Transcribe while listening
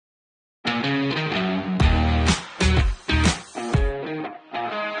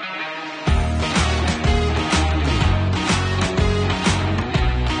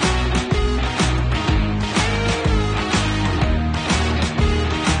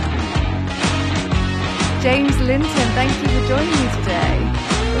James Linton, thank you for joining me today.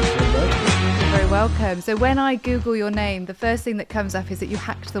 You're very welcome. So when I Google your name, the first thing that comes up is that you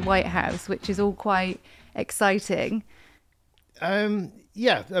hacked the White House, which is all quite exciting.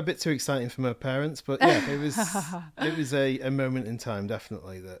 Yeah, a bit too exciting for my parents, but yeah, it was a moment in time,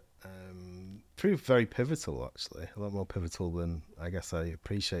 definitely, that proved very pivotal, actually. A lot more pivotal than I guess I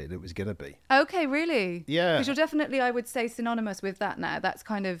appreciated it was going to be. Okay, really? Yeah. Because you're definitely, I would say, synonymous with that now. That's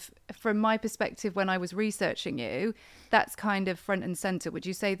kind of, from my perspective, when I was researching you, that's kind of front and centre. Would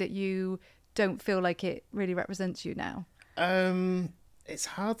you say that you don't feel like it really represents you now? It's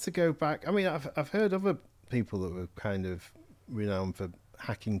hard to go back. I mean, I've heard other people that were kind of renowned for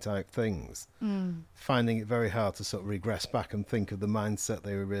hacking type things, finding it very hard to sort of regress back and think of the mindset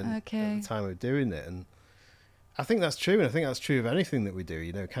they were in at the time of doing it. And I think that's true, and I think that's true of anything that we do.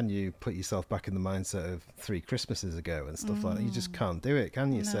 You know, can you put yourself back in the mindset of 3 Christmases ago and stuff like that? You just can't do it,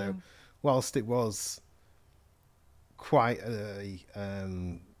 can you? No. So whilst it was quite a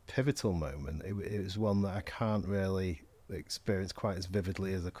pivotal moment, it was one that I can't really experience quite as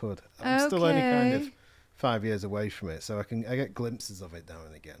vividly as I could. I'm still only kind of 5 years away from it, so I get glimpses of it now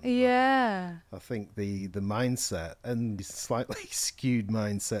and again. Yeah. But I think the mindset and the slightly skewed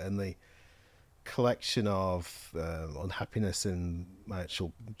mindset and the collection of unhappiness in my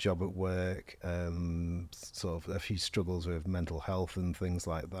actual job at work, sort of a few struggles with mental health and things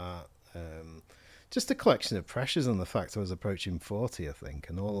like that. Just a collection of pressures and the fact I was approaching 40, I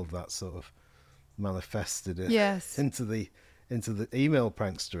think, and all of that sort of manifested into the email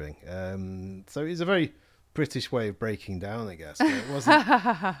prankstering. So it was a very British way of breaking down, I guess. But it wasn't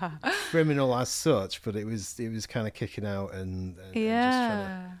criminal as such, but it was kind of kicking out and just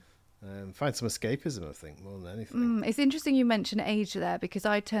trying to find some escapism, I think, more than anything. It's interesting you mentioned age there, because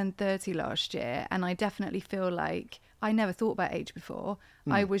I turned 30 last year, and I definitely feel like I never thought about age before.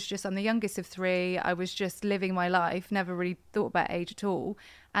 I'm the youngest of 3. I was just living my life, never really thought about age at all.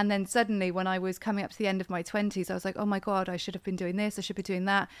 And then suddenly when I was coming up to the end of my 20s, I was like, oh my God, I should have been doing this, I should be doing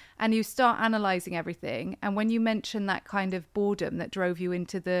that. And you start analysing everything. And when you mention that kind of boredom that drove you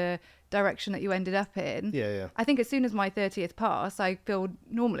into the direction that you ended up in, I think as soon as my 30th passed, I feel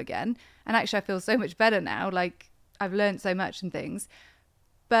normal again. And actually I feel so much better now. Like, I've learned so much and things.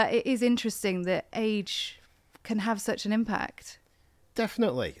 But it is interesting that age can have such an impact.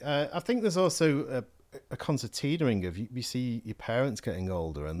 Definitely. I think there's also a concertinaing of you see your parents getting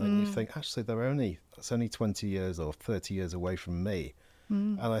older, and then you think, actually, that's only 20 years or 30 years away from me.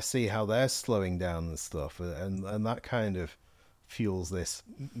 And I see how they're slowing down and stuff, and that kind of fuels this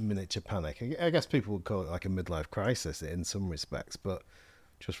miniature panic. I guess people would call it like a midlife crisis in some respects, but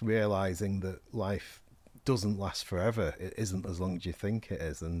just realizing that life doesn't last forever. It isn't as long as you think it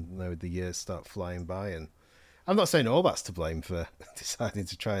is, and the years start flying by. And I'm not saying all that's to blame for deciding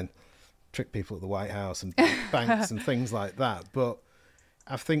to try and trick people at the White House and banks and things like that, but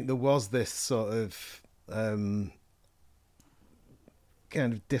I think there was this sort of kind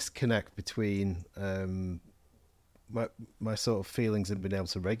of disconnect between my sort of feelings and being able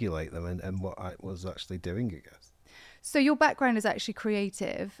to regulate them and what I was actually doing, I guess. So your background is actually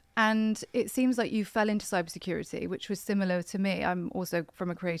creative, and it seems like you fell into cybersecurity, which was similar to me. I'm also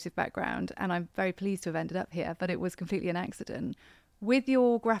from a creative background, and I'm very pleased to have ended up here, but it was completely an accident. With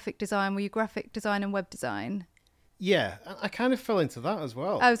your graphic design, were you graphic design and web design? Yeah, I kind of fell into that as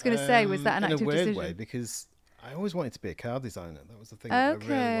well. I was going to say, was that an active decision? In a weird way, because I always wanted to be a car designer. That was the thing that I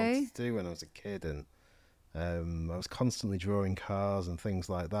really wanted to do when I was a kid, and I was constantly drawing cars and things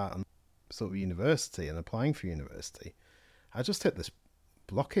like that. And sort of university and applying for university, I just hit this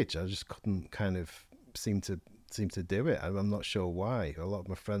blockage. I just couldn't kind of seem to do it. I'm not sure why. A lot of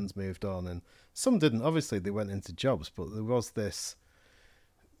my friends moved on, and some didn't. Obviously, they went into jobs, but there was this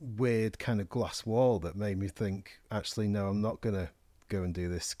weird kind of glass wall that made me think, actually, no, I'm not going to go and do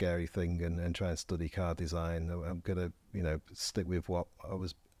this scary thing and try and study car design. I'm going to, stick with what I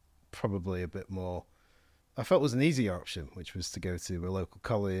was probably a bit more, I felt was an easier option, which was to go to a local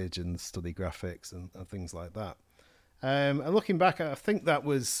college and study graphics and things like that. And looking back, I think that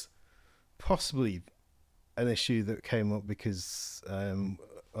was possibly an issue that came up because I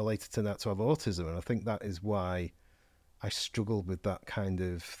later turned out to have autism, and I think that is why I struggled with that kind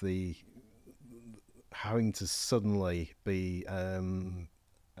of the having to suddenly be,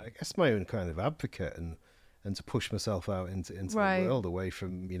 I guess, my own kind of advocate and to push myself out into the world away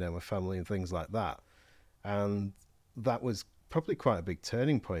from, my family and things like that. And that was probably quite a big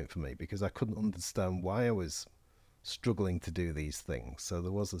turning point for me because I couldn't understand why I was struggling to do these things. So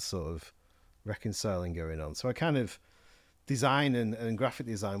there was a sort of reconciling going on. So I kind of design and graphic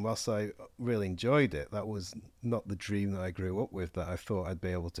design, whilst I really enjoyed it, that was not the dream that I grew up with, that I thought I'd be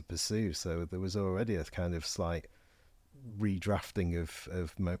able to pursue. So there was already a kind of slight redrafting of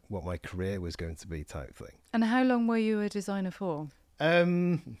what my career was going to be type thing. And how long were you a designer for?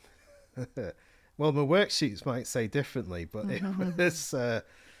 Well, my worksheets might say differently, but it was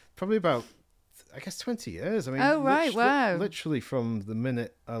probably about, I guess, 20 years. I mean, wow. Literally from the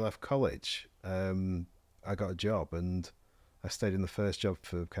minute I left college, I got a job, and I stayed in the first job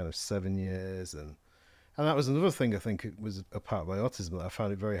for kind of 7 years. And that was another thing I think it was a part of my autism, that I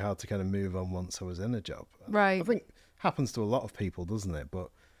found it very hard to kind of move on once I was in a job. Right. I think happens to a lot of people, doesn't it? But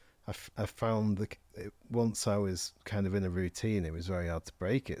I found once I was kind of in a routine, it was very hard to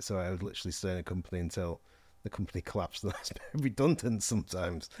break it. So I would literally stay in a company until the company collapsed and I was redundant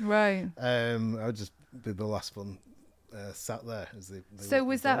sometimes. Right. I would just be the last one sat there. So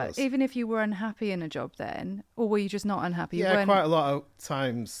was that even if you were unhappy in a job then, or were you just not unhappy? Yeah, quite a lot of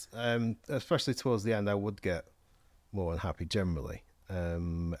times, especially towards the end, I would get more unhappy generally,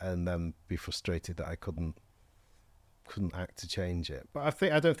 and then be frustrated that I couldn't act to change it. But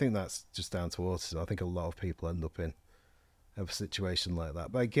I don't think that's just down to autism. I think a lot of people end up in a situation like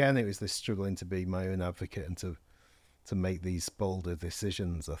that. But again, it was this struggling to be my own advocate and to make these bolder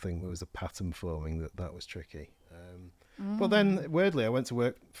decisions. I think there was a pattern forming that was tricky. But then, weirdly, I went to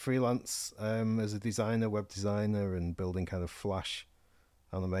work freelance as a designer, web designer, and building kind of Flash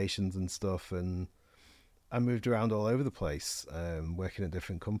animations and stuff. And I moved around all over the place, working at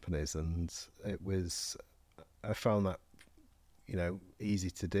different companies, and I found that, easy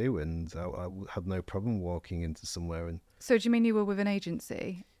to do, and I had no problem walking into somewhere. And so, do you mean you were with an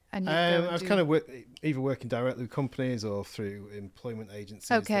agency? And I was kind of either working directly with companies or through employment agencies.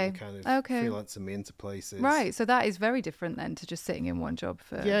 Okay. That were kind of freelancing me into places. Right. So that is very different then to just sitting in one job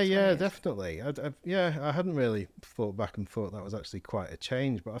for. Yeah, years. Definitely. I hadn't really thought back and thought that was actually quite a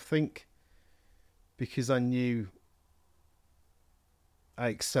change, but I think because I knew I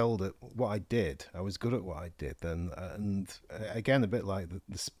excelled at what I did, I was good at what I did, and again, a bit like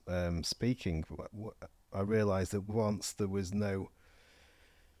the speaking, I realised that once there was no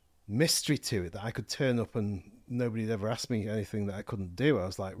mystery to it, that I could turn up and nobody'd ever asked me anything that I couldn't do. I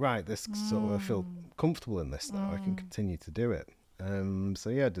was like, right, this sort of, I feel comfortable in this now. I can continue to do it. So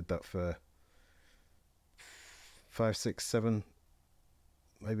yeah, I did that for 5, 6, 7,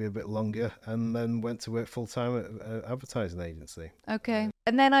 maybe a bit longer, and then went to work full time at an advertising agency. Okay.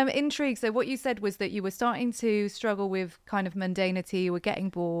 And then I'm intrigued. So what you said was that you were starting to struggle with kind of mundanity, you were getting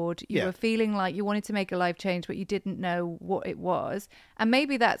bored, you were feeling like you wanted to make a life change, but you didn't know what it was. And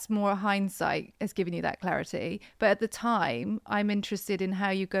maybe that's more hindsight has given you that clarity. But at the time, I'm interested in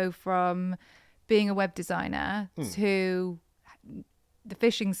how you go from being a web designer to the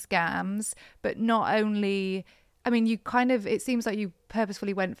phishing scams, but not only... I mean, it seems like you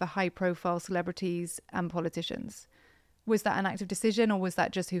purposefully went for high profile celebrities and politicians. Was that an active decision, or was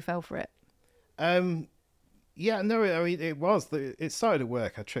that just who fell for it? Yeah, no, I mean, it was. It started at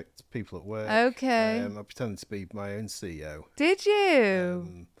work. I tricked people at work. Okay. I pretended to be my own CEO. Did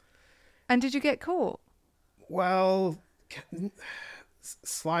you? And did you get caught? Well,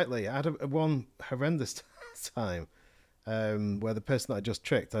 slightly. I had one horrendous time where the person that I just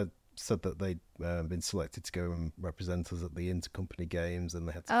tricked, I said that they'd been selected to go and represent us at the intercompany games, and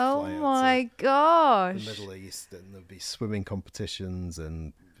they had to fly out to the Middle East, and there'd be swimming competitions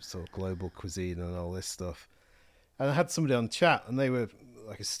and sort of global cuisine and all this stuff. And I had somebody on chat, and they were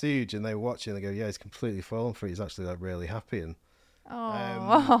like a stooge, and they were watching. They go, "Yeah, he's completely fallen for it. He's actually like really happy." And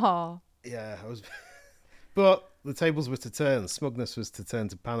yeah, I was. But the tables were to turn. Smugness was to turn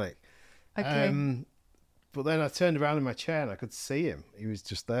to panic. Okay. But then I turned around in my chair and I could see him. He was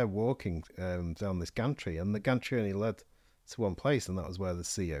just there walking down this gantry, and the gantry only led to one place, and that was where the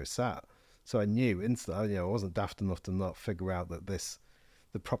CEO sat. So I knew instantly, I wasn't daft enough to not figure out that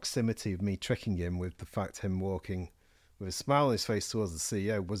the proximity of me tricking him with the fact him walking with a smile on his face towards the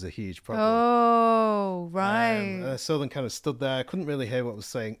CEO was a huge problem. Oh, right. And I saw them kind of stood there. I couldn't really hear what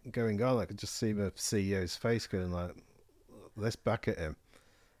was going on. I could just see the CEO's face going like this back at him.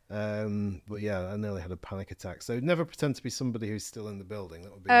 But yeah, I nearly had a panic attack. So never pretend to be somebody who's still in the building.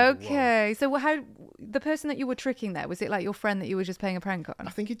 That would be okay. So how the person that you were tricking there, was it like your friend that you were just playing a prank on? I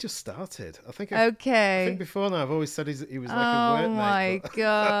think he just started. I think before now I've always said he was like a workmate. Oh my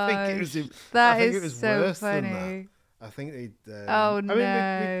god! I think it was so worse funny. Than that. I think he'd. No! I mean,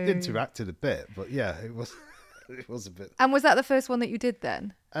 we interacted a bit, but yeah, it was a bit. And was that the first one that you did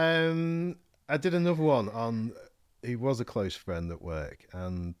then? I did another one on. He was a close friend at work,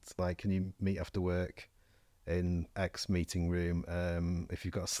 and like, can you meet after work in X meeting room? If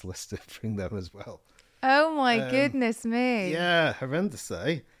you've got a solicitor, bring them as well. Oh my goodness me. Yeah, horrendous,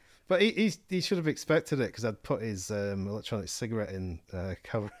 eh? But he should have expected it because I'd put his electronic cigarette in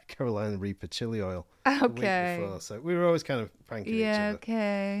Carolina Reaper chili oil the week before. So we were always kind of pranking each other.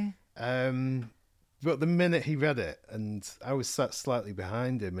 Okay. But the minute he read it, and I was sat slightly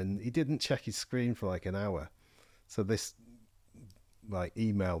behind him, and he didn't check his screen for like an hour. So this like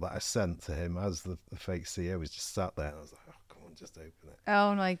email that I sent to him as the fake CEO was just sat there, and I was like, oh, come on, just open it.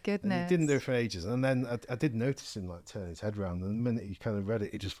 Oh my goodness. And he didn't do it for ages. And then I did notice him like turn his head around, and the minute he kind of read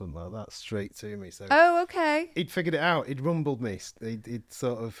it, he just went like that straight to me. So okay. he'd figured it out. He'd rumbled me. He'd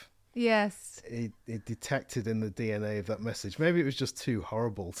sort of... Yes. He detected in the DNA of that message. Maybe it was just too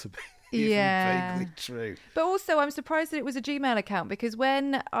horrible to be even vaguely true. But also, I'm surprised that it was a Gmail account, because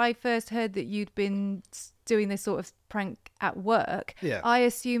when I first heard that you'd been doing this sort of prank at work, I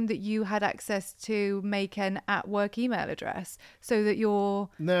assumed that you had access to make an at work email address so that you're...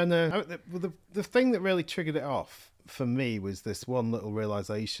 No. The thing that really triggered it off for me was this one little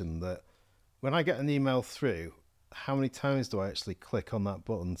realization that when I get an email through, how many times do I actually click on that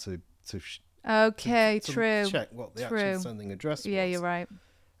button to check what the actual sending address was? Yeah, you're right.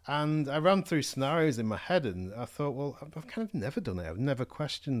 And I ran through scenarios in my head, and I thought, well, I've kind of never done it. I've never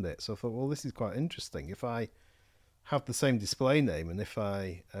questioned it. So I thought, well, this is quite interesting. If I have the same display name, and if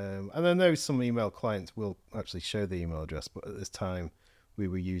I... and I know some email clients will actually show the email address, but at this time we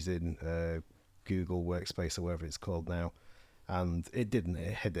were using Google Workspace or whatever it's called now, and it didn't.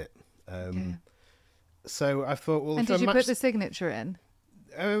 It hid it. So I thought, well... And did you put the signature in?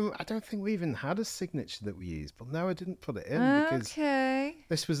 I don't think we even had a signature that we used, but no, I didn't put it in because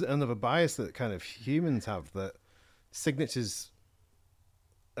this was another bias that kind of humans have, that signatures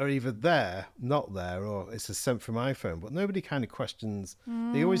are either there, not there, or it's a sent from iPhone, but nobody kind of questions.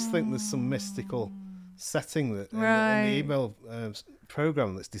 They always think there's some mystical setting that in the email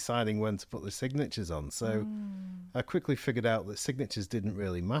program that's deciding when to put the signatures on. So I quickly figured out that signatures didn't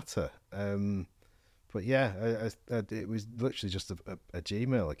really matter. But yeah, it was literally just a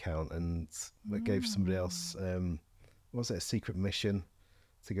Gmail account, and that gave somebody else, was it a secret mission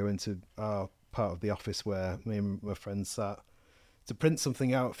to go into our part of the office where me and my friends sat to print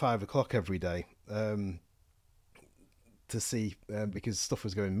something out at 5 o'clock every day to see, because stuff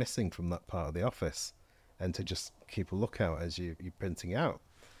was going missing from that part of the office, and to just keep a lookout as you're printing out.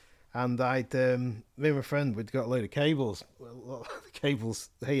 And me and my friend, we'd got a load of cables, cables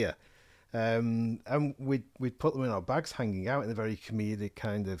here. And we'd put them in our bags hanging out in a very comedic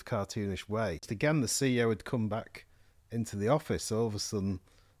kind of cartoonish way. Again, the CEO had come back into the office, so all of a sudden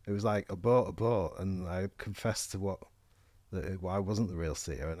it was like abort, and I confessed to that I wasn't the real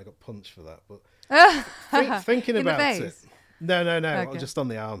CEO, and I got punched for that. But thinking in about the face? it, no, Okay. just on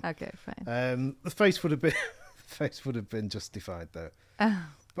the arm. Okay, fine. The face would have been justified though.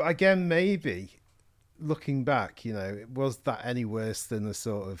 But again, maybe looking back, was that any worse than the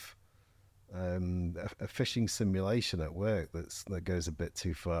sort of a phishing simulation at work that goes a bit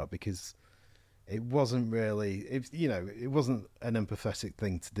too far? Because it wasn't really, it wasn't an empathetic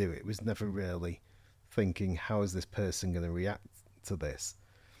thing to do. It was never really thinking, how is this person going to react to this?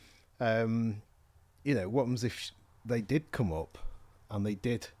 What happens if they did come up and they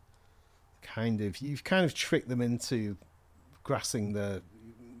did you've kind of tricked them into grassing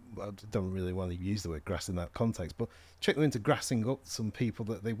I don't really want to use the word grass in that context, but trick them into grassing up some people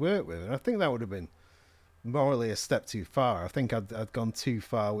that they work with. And I think that would have been morally a step too far. I think I'd gone too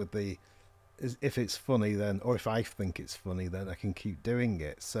far with if it's funny then, or if I think it's funny, then I can keep doing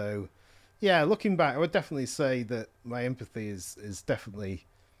it. So yeah, looking back, I would definitely say that my empathy is definitely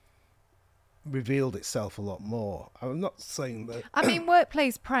revealed itself a lot more. I'm not saying that... I mean,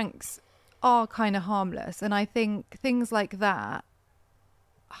 workplace pranks are kind of harmless, and I think things like that,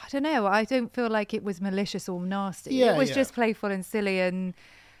 I don't know, I don't feel like it was malicious or nasty. Yeah, it was just playful and silly, and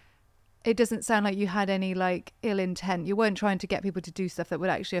it doesn't sound like you had any like ill intent. You weren't trying to get people to do stuff that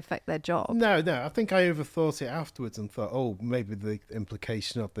would actually affect their job. No, I think I overthought it afterwards and thought, oh, maybe the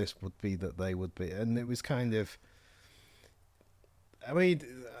implication of this would be that they would be. And it was kind of, I mean,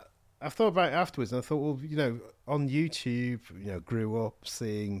 I thought about it afterwards, and I thought, well, on YouTube, grew up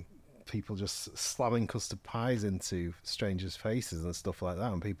seeing people just slamming custard pies into strangers' faces and stuff like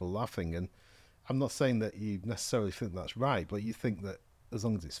that, and people laughing. And I'm not saying that you necessarily think that's right, but you think that as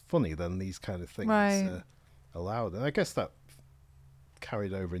long as it's funny, then these kind of things are allowed. And I guess that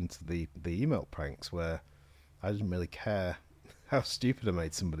carried over into the email pranks, where I didn't really care how stupid I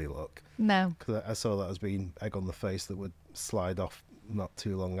made somebody look. No. Because I saw that as being egg on the face that would slide off not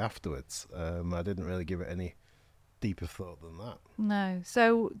too long afterwards. I didn't really give it any deeper thought than that. No.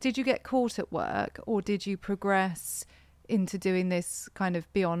 So did you get caught at work, or did you progress into doing this kind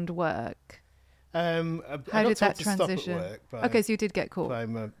of beyond work? How did that transition? Okay, so you did get caught.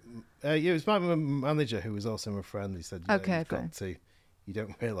 Yeah, it was my manager who was also my friend. He said, "You've got to. You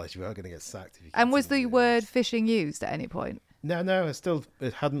don't realise you are going to get sacked if you." And was the word phishing used at any point? No,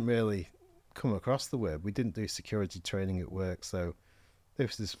 it hadn't really come across the word. We didn't do security training at work, so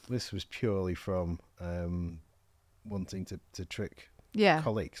this was purely from wanting to trick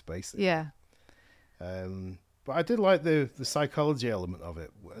colleagues, basically. Yeah. But I did like the psychology element of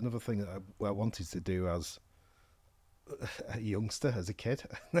it. Another thing that I wanted to do as a youngster, as a kid,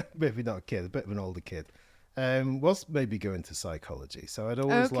 maybe not a kid, a bit of an older kid, was maybe go into psychology. So I'd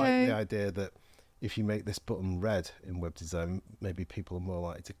always liked the idea that if you make this button red in web design, maybe people are more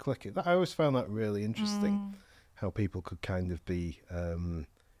likely to click it. I always found that really interesting, how people could kind of be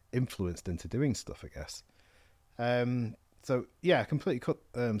influenced into doing stuff, I guess. So yeah, I completely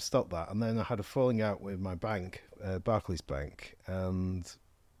stopped that, and then I had a falling out with my bank, Barclays Bank, and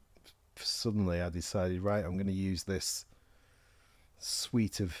suddenly I decided, right, I'm going to use this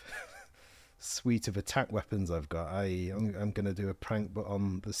suite of attack weapons I've got. I'm going to do a prank, but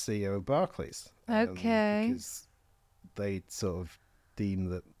on the CEO of Barclays. Because they sort of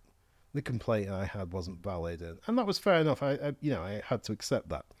deemed that the complaint I had wasn't valid, and that was fair enough. I had to accept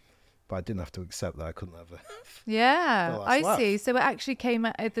that. But I didn't have to accept that I couldn't have I see. So it actually came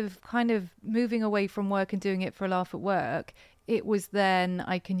at the kind of moving away from work and doing it for a laugh at work. It was then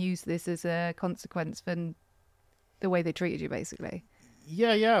I can use this as a consequence for the way they treated you, basically.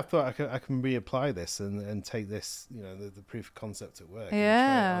 Yeah. I thought I can reapply this and take this, the proof of concept at work. Yeah.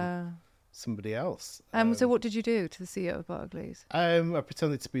 And try it on somebody else. So what did you do to the CEO of Barclays? I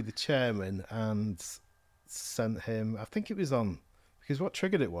pretended to be the chairman and sent him. I think it was on. Because what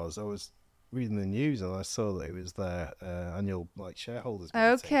triggered it was I was reading the news and I saw that it was their annual shareholders meeting.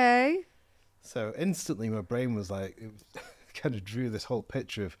 Okay. So instantly my brain was like, it kind of drew this whole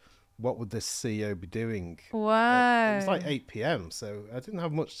picture of what would this CEO be doing. Wow. It was like 8 p.m. So I didn't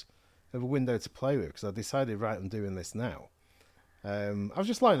have much of a window to play with because I decided, right, I'm doing this now. I was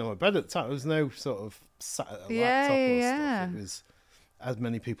just lying on my bed at the time. There was no sort of sat at a laptop or stuff. It was, as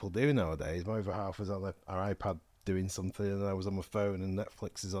many people do nowadays, my other half was on our iPad doing something, and I was on my phone, and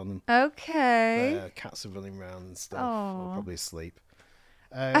Netflix is on. And cats are running around and stuff. Or probably asleep.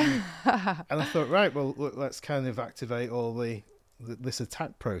 And I thought, right, well, look, let's kind of activate all this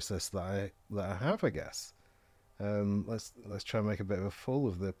attack process that I have, I guess. Let's try and make a bit of a fool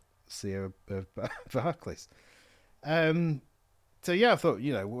of the CEO of Barclays. So yeah, I thought,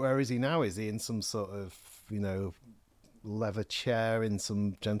 where is he now? Is he in some sort of, leather chair in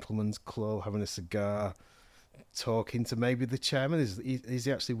some gentleman's club having a cigar, talking to maybe the chairman? Is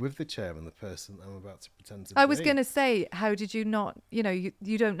he actually with the chairman, the person I'm about to pretend to be? I was going to say, how did you not, you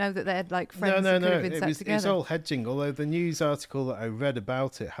don't know that they're like friends that could have been set together? It was all hedging, although the news article that I read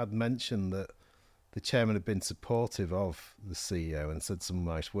about it had mentioned that the chairman had been supportive of the CEO and said some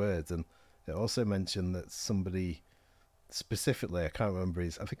nice words, and it also mentioned that somebody specifically, I can't remember I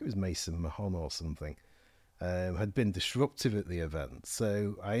think it was Mason Mahon or something, had been disruptive at the event.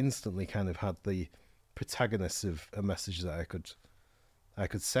 So I instantly kind of had the protagonist of a message that I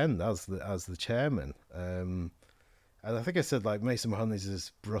could send as the chairman, and I think I said, like, Mason Mahon is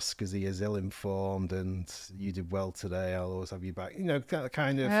as brusque as he is ill-informed, and you did well today, I'll always have you back, that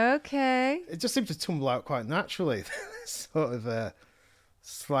kind of. It just seemed to tumble out quite naturally. Sort of a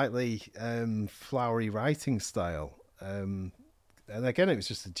slightly flowery writing style, and again it was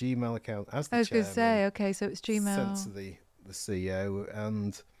just a Gmail account as the chairman. I was going to say, okay, so it's Gmail sent to the CEO,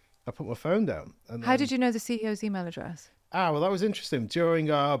 and I put my phone down. And how did you know the CEO's email address? Well, that was interesting. During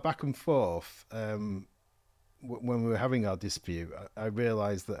our back and forth, when we were having our dispute, I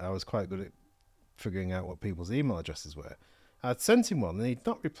realised that I was quite good at figuring out what people's email addresses were. I'd sent him one, and he'd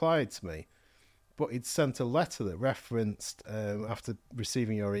not replied to me, but he'd sent a letter that referenced, after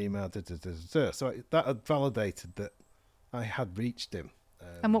receiving your email, So that had validated that I had reached him.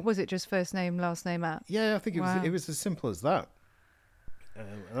 And what was it, just first name, last name at? Yeah, I think it was as simple as that.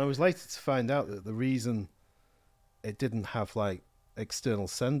 And I was later to find out that the reason it didn't have external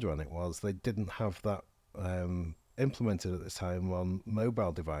sender on it was they didn't have that implemented at the time on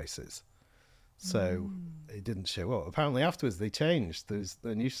mobile devices, so it didn't show up. Apparently afterwards they changed. There's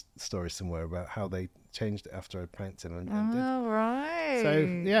a news story somewhere about how they changed it after I pranked him. Right. So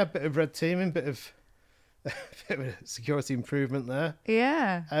yeah, a bit of red teaming, bit of security improvement there.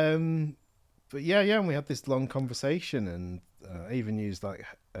 Yeah. But yeah, and we had this long conversation, and I even used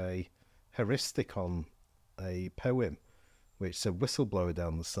a heuristic on a poem which said whistleblower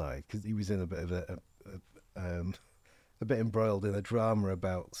down the side, because he was in a bit of a bit embroiled in a drama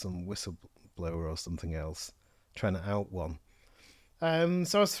about some whistleblower or something else, trying to out one.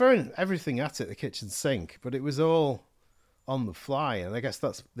 So I was throwing everything at it, the kitchen sink, but it was all on the fly. And I guess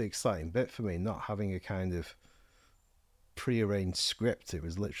that's the exciting bit for me, not having a kind of prearranged script. It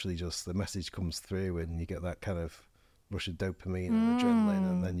was literally just the message comes through and you get that kind of rush of dopamine and adrenaline,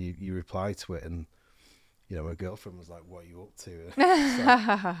 and then you reply to it. And, you know, my girlfriend was like, "What are you up to?"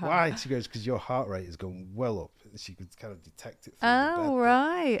 Like, why? She goes, "Because your heart rate is going well up." She could kind of detect it through the bed.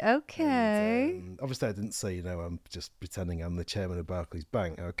 Right. Okay. And, obviously, I didn't say, I'm just pretending I'm the chairman of Barclays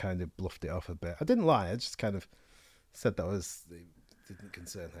Bank. I kind of bluffed it off a bit. I didn't lie. I just kind of said it didn't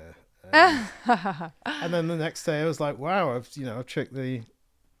concern her. And then the next day, I was like, "Wow, I've tricked the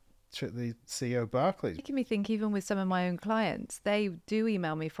CEO of Barclays." Making me think, even with some of my own clients, they do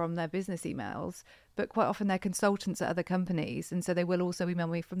email me from their business emails, but quite often they're consultants at other companies, and so they will also email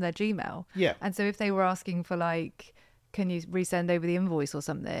me from their Gmail. Yeah. And so if they were asking for like, can you resend over the invoice or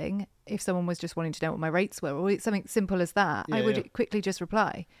something, if someone was just wanting to know what my rates were, or something simple as that, I would quickly just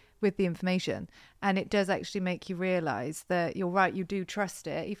reply with the information. And it does actually make you realise that you're right, you do trust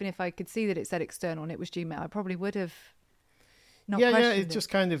it. Even if I could see that it said external and it was Gmail, I probably would have not questioned it just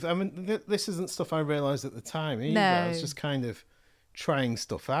kind of, I mean, this isn't stuff I realised at the time either. No. I was just kind of trying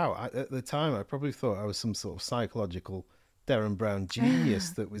stuff out. At the time, I probably thought I was some sort of psychological Derren Brown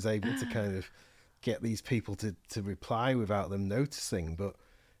genius that was able to kind of get these people to reply without them noticing. But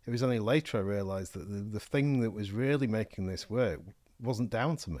it was only later I realised that the thing that was really making this work wasn't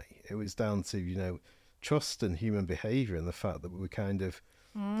down to me. It was down to, trust and human behaviour, and the fact that we were kind of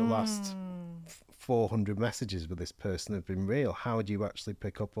the last 400 messages with this person have been real. How would you actually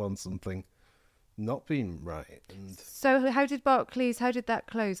pick up on something not being right? And so how did that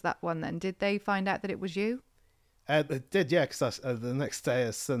close, that one then? Did they find out that it was you? They did, yeah, because the next day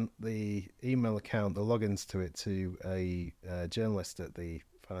I sent the email account, the logins to it, to a journalist at the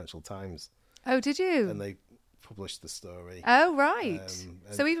Financial Times. Oh, did you? And they published the story. Oh, right.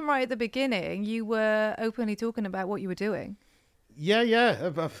 So even right at the beginning, you were openly talking about what you were doing.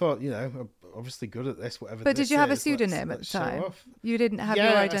 Yeah. I thought, I'm obviously good at this, whatever. But did you have a is, pseudonym at the show time? off. You didn't have your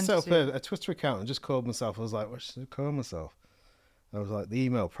identity? Yeah, I set up a Twitter account and just called myself. I was like, what should I call myself? I was like, the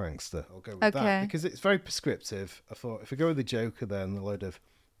email prankster. I'll go with that. Because it's very prescriptive. I thought, if I go with the Joker, then a load of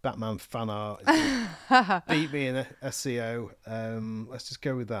Batman fan art is gonna beat me in SEO. Let's just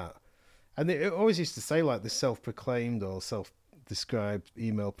go with that. And it always used to say, like, the self-proclaimed or self-described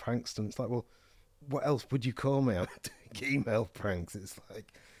email prankster. And it's like, well, what else would you call me? I'm doing email pranks. It's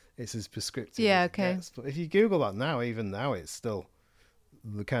like, it's as prescriptive as it gets. But if you Google that now, even now, it's still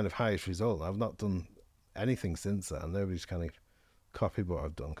the kind of highest result. I've not done anything since that, and nobody's kind of copied what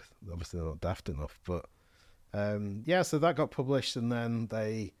I've done, because obviously they're not daft enough. But so that got published, and then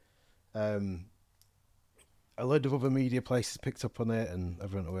they a load of other media places picked up on it, and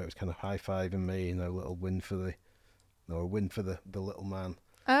everyone at work was kind of high-fiving me, a little win for the little man.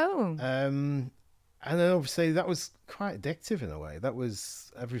 Oh. And then obviously that was quite addictive in a way. That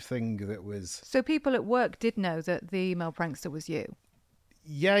was everything that was... So people at work did know that the email prankster was you?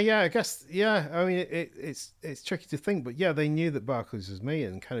 Yeah, I guess, yeah. I mean, it's tricky to think, but yeah, they knew that Barclays was me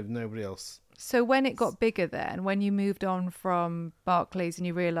and kind of nobody else. So when it got bigger then, when you moved on from Barclays and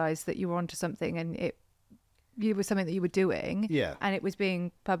you realised that you were onto something and it was something that you were doing, and it was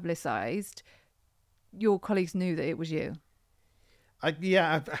being publicised, your colleagues knew that it was you? I've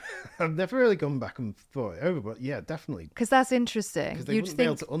never really gone back and thought it over, but yeah, definitely. Because that's interesting. Because they wouldn't be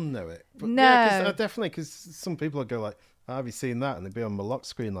able to unknow it. But no. Yeah, definitely, because some people would go like, have you seen that? And they'd be on my lock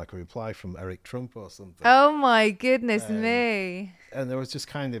screen like a reply from Eric Trump or something. Oh my goodness me. And there was just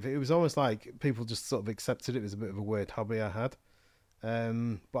kind of, it was almost like people just sort of accepted it was a bit of a weird hobby I had.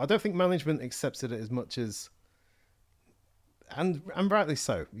 But I don't think management accepted it as much as, and rightly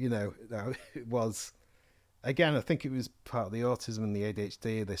so, it was... Again, I think it was part of the autism and the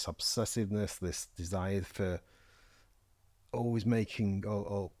ADHD, this obsessiveness, this desire for always making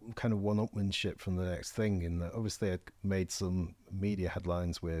or kind of one-upmanship from the next thing. And obviously I'd made some media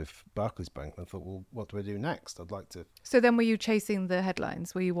headlines with Barclays Bank, and I thought, well, what do I do next? I'd like to... So then were you chasing the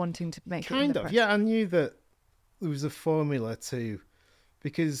headlines? Were you wanting to make kind of, yeah. I knew that there was a formula to...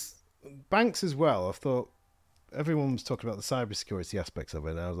 Because banks as well, I thought... Everyone was talking about the cybersecurity aspects of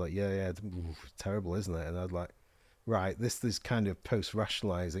it, and I was like, yeah, terrible, isn't it? And I was like, right, this is kind of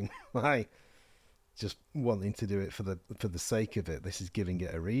post-rationalising my just wanting to do it for the sake of it. This is giving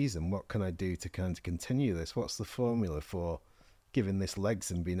it a reason. What can I do to kind of continue this? What's the formula for giving this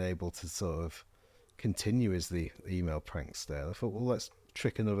legs and being able to sort of continue as the email prankster? I thought, well, let's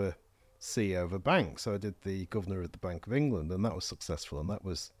trick another CEO of a bank. So I did the governor of the Bank of England, and that was successful, and that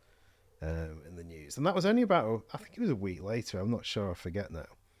was... in the news, and that was only about, I think it was a week later, I'm not sure, I forget now.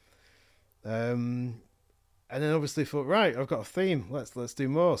 And then obviously thought, right, I've got a theme. Let's do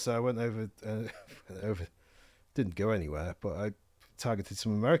more. So I went over, didn't go anywhere, but I targeted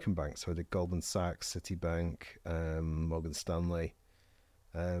some American banks. So I did Goldman Sachs, Citibank, Morgan Stanley,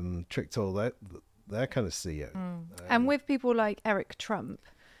 tricked all their kind of CEO. And with people like Eric Trump,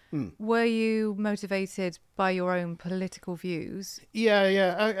 were you motivated by your own political views?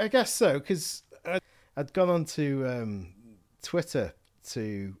 Yeah, I guess so, because I'd gone on to Twitter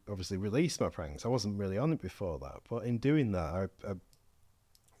to obviously release my pranks. I wasn't really on it before that, but in doing that, I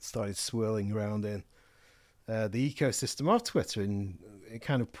started swirling around in the ecosystem of Twitter, and it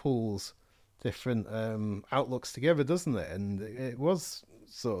kind of pulls different outlooks together, doesn't it? And it was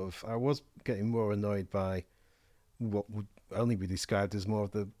sort of, I was getting more annoyed by what would only be described as more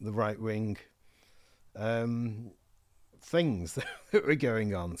of the right-wing things that were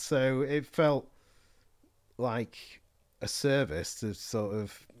going on. So it felt like a service to sort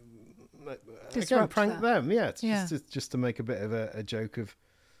of prank them, just to make a bit of a joke of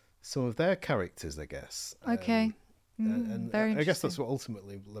some of their characters, I guess. Okay. And very I guess that's what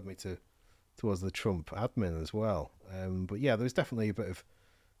ultimately led me towards the Trump admin as well. But yeah, there was definitely a bit of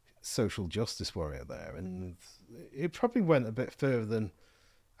social justice warrior there, and it probably went a bit further than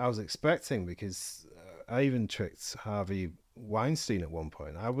I was expecting, because I even tricked Harvey Weinstein at one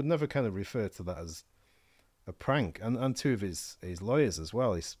point. I would never kind of refer to that as a prank, and two of his lawyers as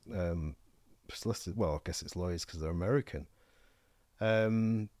well. He's solicited. Well, I guess it's lawyers because they're American.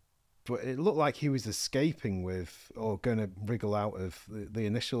 But it looked like he was escaping with, or going to wriggle out of the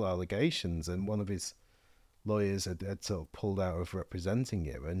initial allegations, and one of his lawyers had sort of pulled out of representing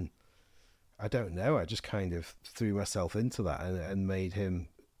him. And I don't know, I just kind of threw myself into that and made him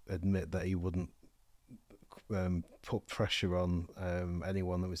admit that he wouldn't put pressure on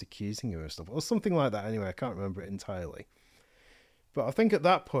anyone that was accusing him of stuff, or something like that. Anyway, I can't remember it entirely. But I think at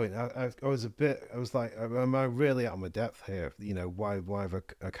that point, I was like, am I really out of my depth here? You know, why have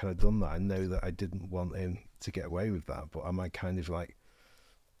I kind of done that? I know that I didn't want him to get away with that, but am I kind of like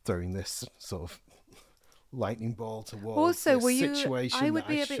throwing this sort of lightning bolt towards also, this situation? I would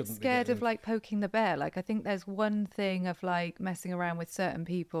be a bit scared of like poking the bear. Like, I think there's one thing of like messing around with certain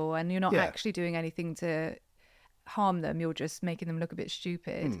people and you're not actually doing anything to harm them. You're just making them look a bit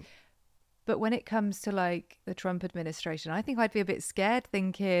stupid. But when it comes to like the Trump administration, I think I'd be a bit scared,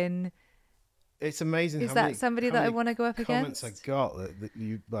 thinking, it's amazing. Is that somebody that I want to go up against? Comments I got that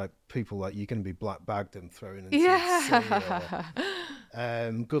you like people like, you're going to be black bagged and thrown into the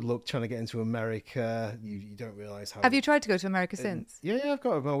sea. Good luck trying to get into America. You don't realise how. Have you tried to go to America since? Yeah, I've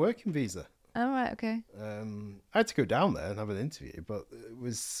got my working visa. Oh, right, okay. I had to go down there and have an interview, but it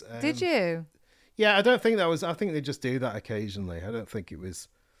was. Did you? Yeah, I don't think that was. I think they just do that occasionally. I don't think it was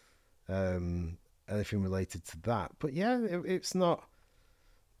anything related to that. But yeah, it's not.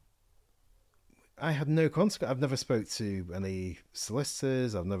 I had no consequence. I've never spoke to any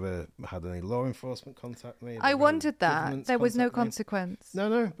solicitors. I've never had any law enforcement contact me. I wondered that. There was no consequence.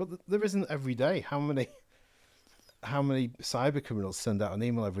 No, but there isn't every day. How many cyber criminals send out an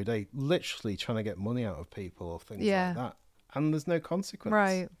email every day, literally trying to get money out of people or things like that? And there's no consequence.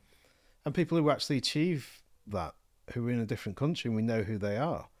 Right. And people who actually achieve that, who are in a different country and we know who they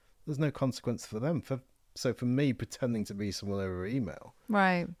are, there's no consequence for them. So for me, pretending to be someone over email,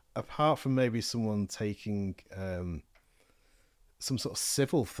 right, apart from maybe someone taking some sort of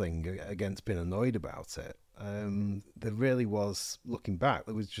civil thing against being annoyed about it, there really was, looking back,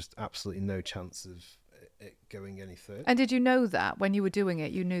 there was just absolutely no chance of it going any further. And did you know that when you were doing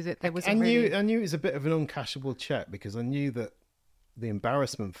it, you knew that there was I knew it was a bit of an uncashable check, because I knew that the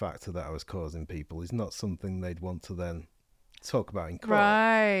embarrassment factor that I was causing people is not something they'd want to then talk about in court.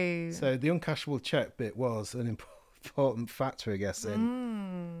 Right. So the uncashable check bit was an important factor, I guess,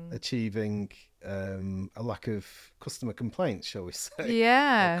 in achieving a lack of customer complaints, shall we say?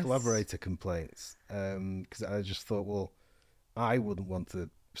 Yes. Collaborator complaints. Because I just thought, well, I wouldn't want to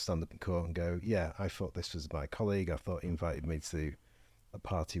stand up in court and go, yeah, I thought this was my colleague. I thought he invited me to a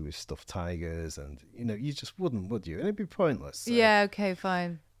party with stuffed tigers, and you just wouldn't, would you? And it'd be pointless. So yeah, okay,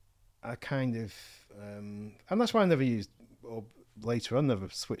 fine. I kind of, and that's why I never used, or later on, never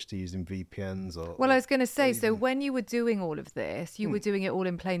switched to using VPNs or. Well, I was going to say, so when you were doing all of this, you were doing it all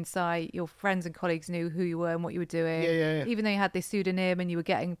in plain sight. Your friends and colleagues knew who you were and what you were doing. Yeah. Even though you had this pseudonym and you were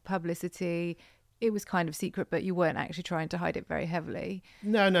getting publicity, it was kind of secret, but you weren't actually trying to hide it very heavily.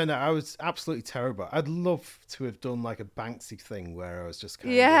 No. I was absolutely terrible. I'd love to have done like a Banksy thing where I was just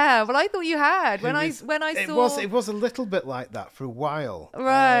kind of... well, I thought you had. When I saw... It was a little bit like that for a while.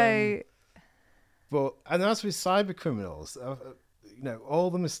 Right. And as with cyber criminals,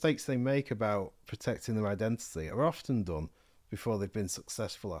 all the mistakes they make about protecting their identity are often done before they've been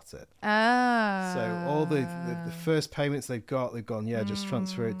successful at it. Ah. So all the first payments they've gone, just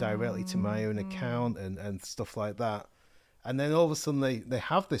transfer it directly to my own account and stuff like that. And then all of a sudden they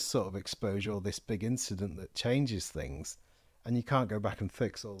have this sort of exposure or this big incident that changes things, and you can't go back and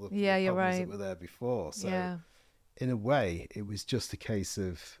fix all the problems that were there before. So in a way, it was just a case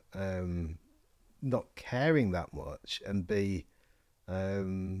of not caring that much and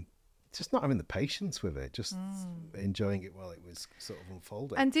just not having the patience with it, just enjoying it while it was sort of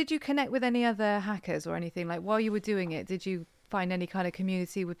unfolding. And did you connect with any other hackers or anything? Like while you were doing it, did you find any kind of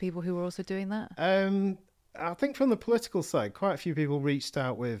community with people who were also doing that? I think from the political side, quite a few people reached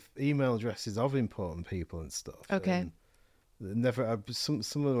out with email addresses of important people and stuff. Okay. And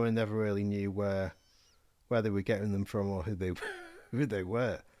some of them I never really knew where they were getting them from or who they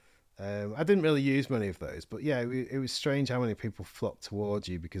were. I didn't really use many of those, but yeah, it was strange how many people flocked towards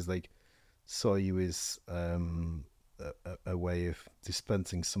you because they saw you as a way of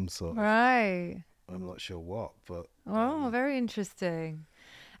dispensing some sort of... Right. I'm not sure what, but... very interesting.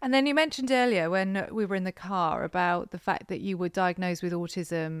 And then you mentioned earlier when we were in the car about the fact that you were diagnosed with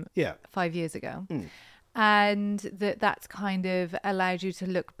autism 5 years ago. And that's kind of allowed you to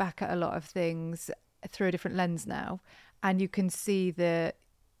look back at a lot of things through a different lens now. And you can see the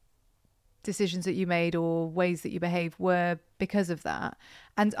decisions that you made or ways that you behave were because of that.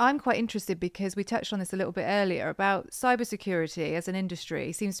 And I'm quite interested because we touched on this a little bit earlier about cybersecurity as an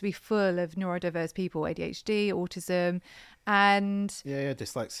industry seems to be full of neurodiverse people, ADHD, autism, and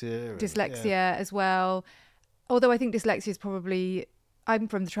dyslexia as well. Although I think dyslexia is probably, I'm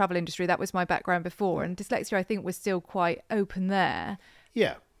from the travel industry, that was my background before, and dyslexia I think was still quite open there.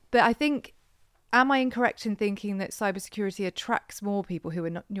 Yeah. But I think, am I incorrect in thinking that cybersecurity attracts more people who are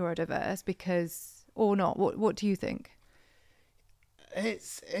not neurodiverse because, or not? What do you think?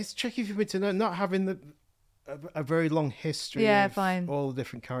 It's tricky for me to know, not having a very long history of all the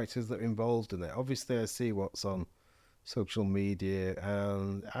different characters that are involved in it. Obviously, I see what's on social media,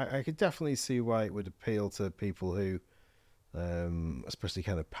 and I could definitely see why it would appeal to people who, especially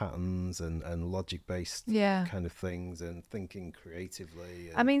kind of patterns and logic-based kind of things and thinking creatively.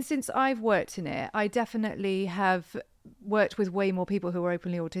 I mean, since I've worked in it, I definitely have worked with way more people who are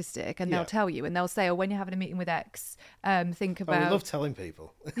openly autistic, and they'll tell you, and they'll say, when you're having a meeting with X, think about... I love telling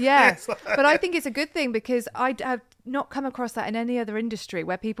people. Yeah, but I think it's a good thing because I have not come across that in any other industry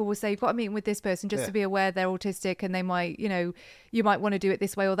where people will say, you've got a meeting with this person just to be aware they're autistic and they might, you might want to do it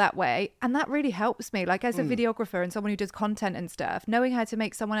this way or that way. And that really helps me. Like as a videographer and someone who does content and stuff, knowing how to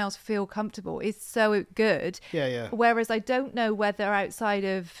make someone else feel comfortable is so good. Yeah. Whereas I don't know whether outside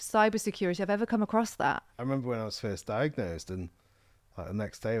of cybersecurity I've ever come across that. I remember when I was first diagnosed, and like the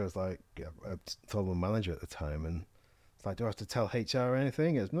next day I was like, I told my manager at the time, and it's like, do I have to tell HR or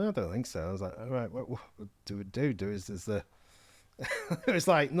anything? He goes, no, I don't think so. I was like, all right, what do we do? It was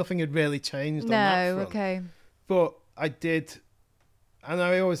like nothing had really changed on that front. Okay. But I did, and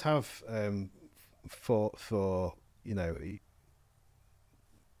I always have for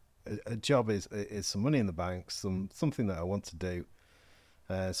a job is some money in the bank, something that I want to do.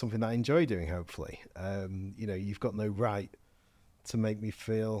 Something that I enjoy doing, hopefully. You've got no right to make me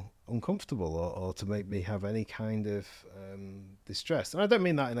feel uncomfortable or to make me have any kind of distress. And I don't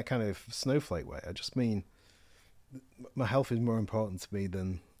mean that in a kind of snowflake way. I just mean my health is more important to me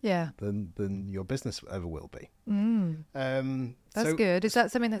than your business ever will be. That's good. Is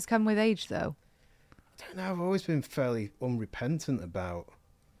that something that's come with age, though? I don't know. I've always been fairly unrepentant about...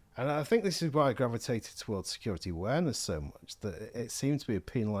 And I think this is why I gravitated towards security awareness so much, that it seemed to be a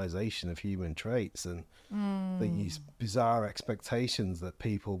penalisation of human traits and these bizarre expectations that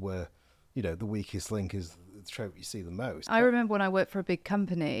people were, the weakest link is the trope you see the most. I remember when I worked for a big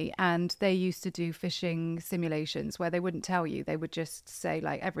company and they used to do phishing simulations where they wouldn't tell you. They would just say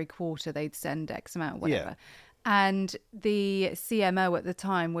like every quarter they'd send X amount, whatever. Yeah. And the CMO at the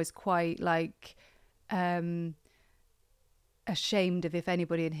time was quite like... ashamed of if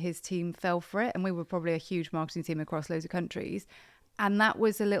anybody in his team fell for it, and we were probably a huge marketing team across loads of countries, and that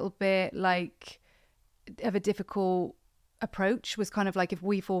was a little bit like of a difficult approach. Was kind of like, if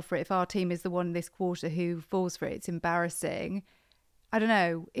we fall for it, if our team is the one this quarter who falls for it, it's embarrassing. I don't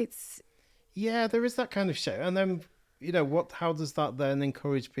know, there is that kind of shame. And then how does that then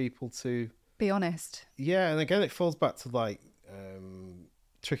encourage people to be honest? And again, it falls back to like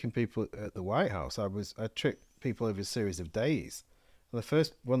tricking people at the White House. I tricked people over a series of days. And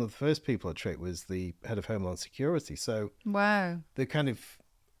one of the first people I tricked was the head of Homeland Security. So wow, the kind of,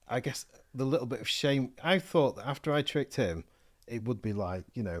 I guess, the little bit of shame. I thought that after I tricked him, it would be like,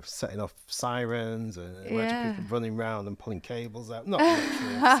 you know, setting off sirens and imagine people running around and pulling cables out. Not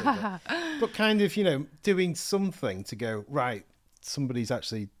literally, obviously, but kind of, you know, doing something to go, right, somebody's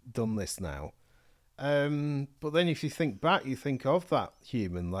actually done this now. But then if you think back, you think of that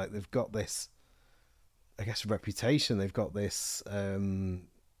human, like they've got this, I guess, reputation. They've got this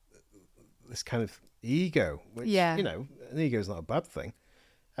this kind of ego, which, you know, an ego is not a bad thing.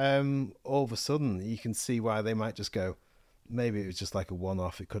 All of a sudden, you can see why they might just go, maybe it was just like a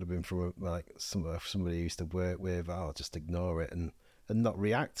one-off. It could have been from like somebody you used to work with. I'll just ignore it and not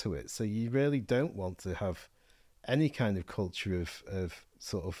react to it. So you really don't want to have any kind of culture of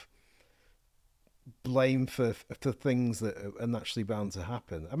sort of blame for things that are naturally bound to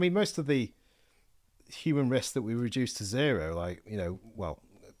happen. I mean, most of the human risk that we reduce to zero, like, you know, well,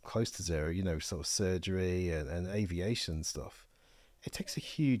 close to zero, you know, sort of surgery and aviation stuff, it takes a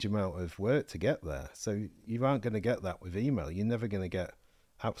huge amount of work to get there. So you aren't going to get that with email. You're never going to get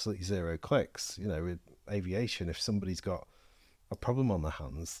absolutely zero clicks. You know, with aviation, if somebody's got a problem on their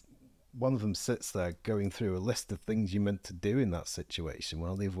hands, one of them sits there going through a list of things you meant to do in that situation,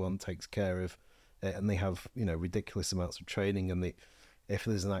 while the other one takes care of it, and they have, you know, ridiculous amounts of training. And if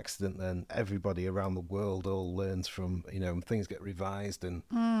there's an accident, then everybody around the world all learns from, you know, and things get revised, and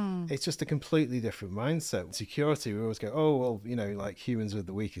it's just a completely different mindset. Security, we always go, oh, well, you know, like humans are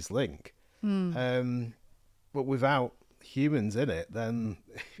the weakest link. But without humans in it, then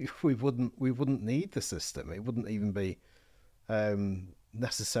we wouldn't need the system. It wouldn't even be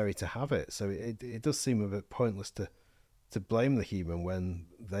necessary to have it. So it does seem a bit pointless to blame the human when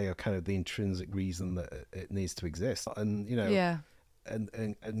they are kind of the intrinsic reason that it needs to exist. And, you know,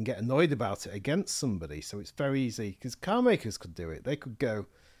 and get annoyed about it against somebody. So it's very easy, because car makers could do it. They could go,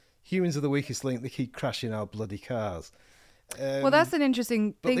 humans are the weakest link, they keep crashing our bloody cars. Well, that's an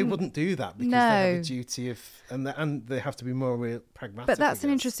interesting thing. But they wouldn't do that because they have a duty of, and they have to be more pragmatic. But that's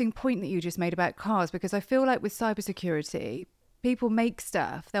an interesting point that you just made about cars, because I feel like with cybersecurity, people make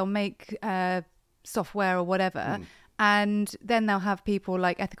stuff, they'll make software or whatever, and then they'll have people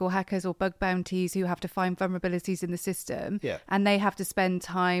like ethical hackers or bug bounties who have to find vulnerabilities in the system, and they have to spend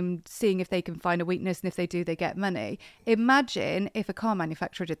time seeing if they can find a weakness, and if they do, they get money. Imagine if a car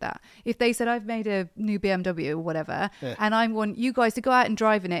manufacturer did that. If they said, I've made a new BMW or whatever, and I want you guys to go out and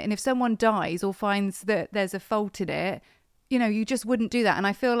drive in it, and if someone dies or finds that there's a fault in it, you know, you just wouldn't do that. And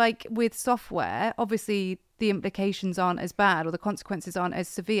I feel like with software, obviously the implications aren't as bad or the consequences aren't as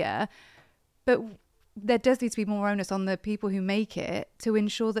severe, but there does need to be more onus on the people who make it to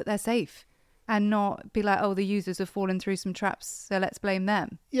ensure that they're safe, and not be like, oh, the users have fallen through some traps, so let's blame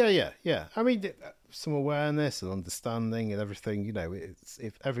them. Yeah. I mean, some awareness and understanding and everything, you know, it's,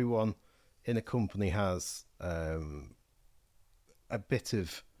 if everyone in a company has a bit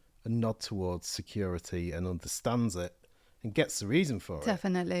of a nod towards security and understands it and gets the reason for it.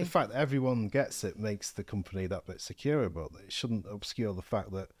 Definitely. The fact that everyone gets it makes the company that bit secure, but it shouldn't obscure the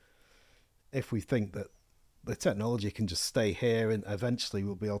fact that if we think that the technology can just stay here and eventually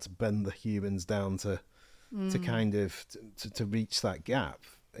we'll be able to bend the humans down to kind of to reach that gap,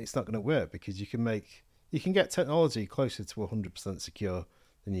 it's not going to work, because you can get technology closer to 100% secure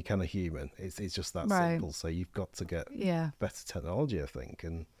than you can a human. It's just that simple. So you've got to get better technology, I think,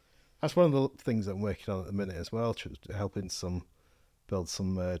 and that's one of the things I'm working on at the minute as well, helping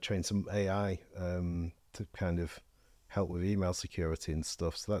train some AI to kind of help with email security and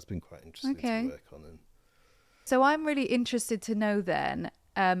stuff. So that's been quite interesting to work on. So I'm really interested to know then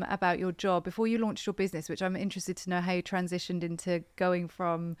about your job before you launched your business, which I'm interested to know how you transitioned into going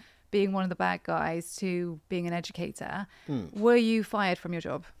from being one of the bad guys to being an educator. Were you fired from your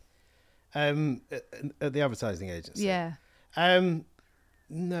job? At the advertising agency? Yeah.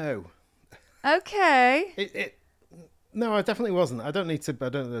 No. Okay. No, I definitely wasn't. I don't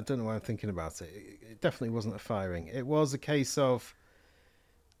know why I'm thinking about it. It definitely wasn't a firing. It was a case of,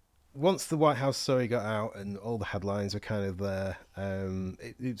 once the White House story got out and all the headlines were kind of there,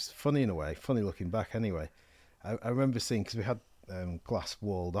 it was funny in a way, funny looking back anyway. I remember seeing, because we had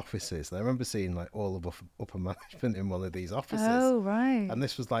glass-walled offices, and I remember seeing like all of upper management in one of these offices. Oh, right. And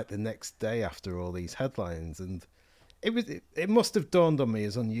this was like the next day after all these headlines, and it must have dawned on me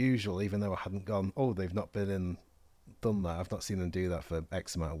as unusual, even though I hadn't gone, oh, they've not been in... done that. I've not seen them do that for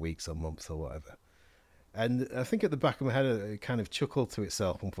X amount of weeks or months or whatever. And I think at the back of my head it kind of chuckled to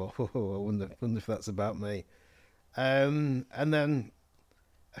itself and thought, oh, I wonder if that's about me. And then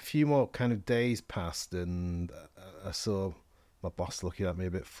a few more kind of days passed, and I saw my boss looking at me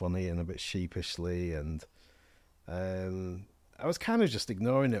a bit funny and a bit sheepishly, and I was kind of just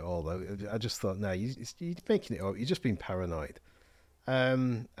ignoring it all, though. I just thought, no, you're making it up. You're just being paranoid.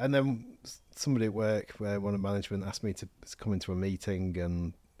 And then somebody at work, where one of management asked me to come into a meeting,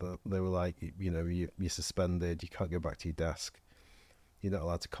 and they were like, you're suspended, you can't go back to your desk, you're not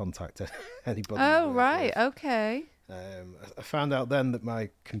allowed to contact anybody. Oh, right, okay. I found out then that my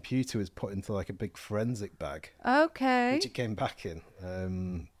computer was put into like a big forensic bag. Okay. Which it came back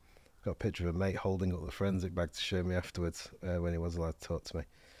in. Got a picture of a mate holding up the forensic bag to show me afterwards when he was allowed to talk to me.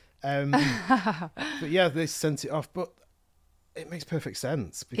 But yeah, they sent it off. But it makes perfect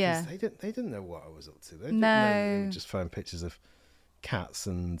sense because they didn't know what I was up to. They didn't know they would just find pictures of cats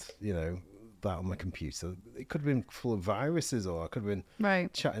and that on my computer. It could have been full of viruses, or I could have been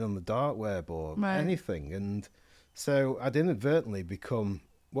chatting on the dark web or anything. And so I'd inadvertently become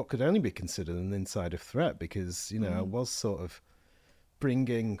what could only be considered an insider threat because I was sort of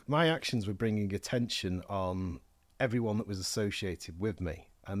my actions were bringing attention on everyone that was associated with me.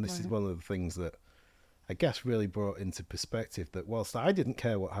 And this is one of the things that I guess really brought into perspective that whilst I didn't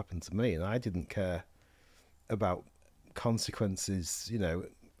care what happened to me and I didn't care about consequences,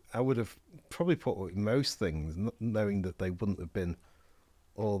 I would have probably put up with most things, knowing that they wouldn't have been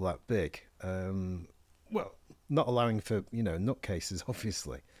all that big. Well, not allowing for, nutcases,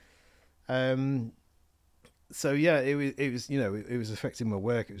 obviously. So yeah, it was affecting my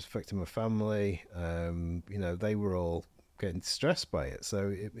work, it was affecting my family. They were all getting stressed by it, so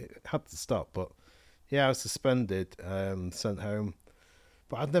it had to stop. But yeah, I was suspended, sent home,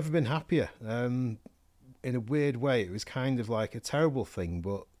 but I'd never been happier. In a weird way, it was kind of like a terrible thing,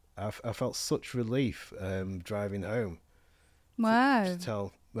 but I felt such relief driving home. Wow! To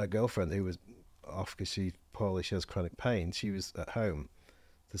tell my girlfriend, who was off because she has chronic pain, she was at home,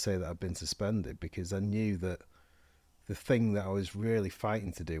 to say that I'd been suspended, because I knew that the thing that I was really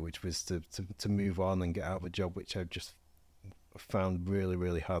fighting to do, which was to move on and get out of a job which I just found really,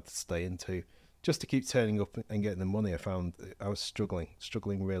 really hard to stay into, just to keep turning up and getting the money, I found I was struggling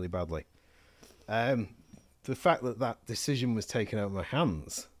really badly. The fact that decision was taken out of my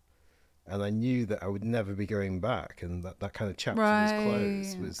hands, and I knew that I would never be going back, and that kind of chapter was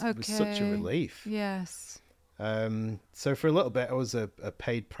closed, was such a relief. Yes. So for a little bit, I was a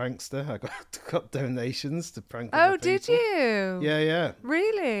paid prankster. I got donations to prank. Oh, did you? Yeah.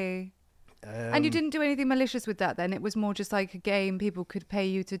 Really? And you didn't do anything malicious with that then? It was more just like a game, people could pay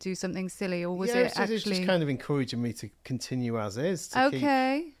you to do something silly, or was it actually... it's just kind of encouraging me to continue as is, to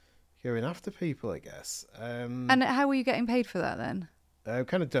keep going after people, I guess. And how were you getting paid for that then?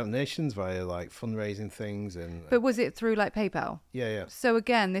 Kind of donations via like fundraising things. But was it through like PayPal? Yeah. So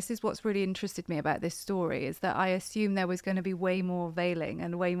again, this is what's really interested me about this story, is that I assume there was going to be way more veiling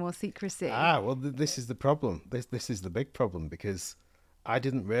and way more secrecy. Well, this is the problem. This is the big problem, because I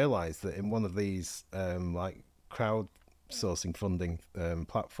didn't realise that in one of these like crowdsourcing funding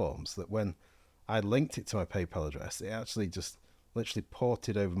platforms, that when I linked it to my PayPal address, it actually just literally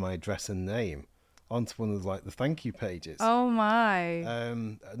ported over my address and name onto one of like the thank you pages. Oh my!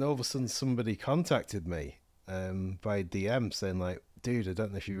 And all of a sudden, somebody contacted me by DM saying like, "Dude, I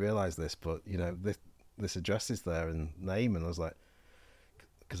don't know if you realise this, but this address is there and name." And I was like,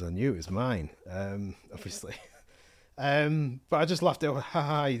 because I knew it was mine, obviously. But I just laughed.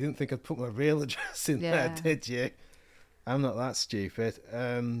 Haha! You didn't think I'd put my real address in there, did you? I'm not that stupid.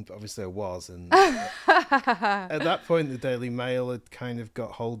 But obviously I was, and at that point, the Daily Mail had kind of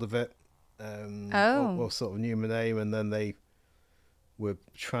got hold of it. Or sort of knew my name, and then they were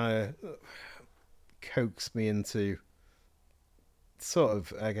trying to coax me into sort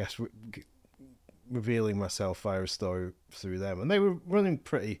of, I guess, revealing myself via a story through them. And they were running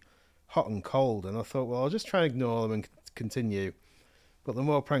pretty hot and cold, and I thought, well, I'll just try and ignore them and continue. But the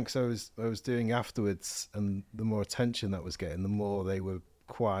more pranks I was doing afterwards, and the more attention that was getting, the more they were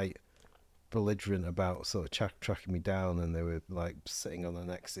quite belligerent about sort of tracking me down, and they were like sitting on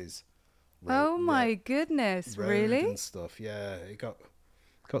their exes. My goodness, really? And stuff. Yeah, it got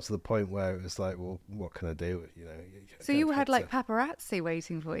to the point where it was like, well, what can I do? So you had like paparazzi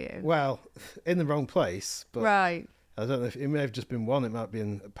waiting for you? Well, in the wrong place, but right. I don't know if it may have just been one. It might be a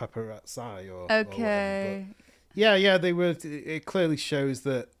paparazzi or okay. Or yeah, they were. It clearly shows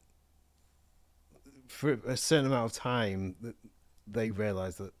that for a certain amount of time that they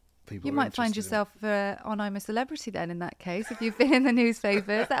realised that. You might find yourself on I'm a Celebrity then, in that case, if you've been in the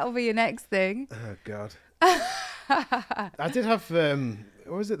newspapers. That'll be your next thing. Oh, God. I did have,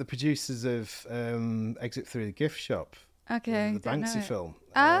 what was it, the producers of Exit Through the Gift Shop. Okay. The Banksy film.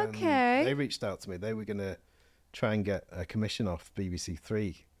 Okay. They reached out to me. They were going to try and get a commission off BBC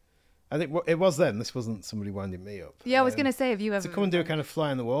Three. I think it was them. This wasn't somebody winding me up. Yeah, I was going to say, have you ever... To come and do a kind of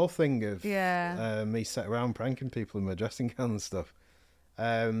fly on the wall thing of me sat around pranking people in my dressing gown and stuff.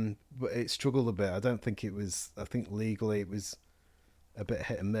 But it struggled a bit. I don't think it was. I think legally it was a bit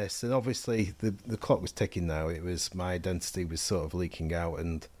hit and miss. And obviously the clock was ticking now. It was, my identity was sort of leaking out,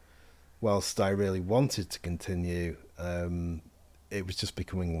 and whilst I really wanted to continue, it was just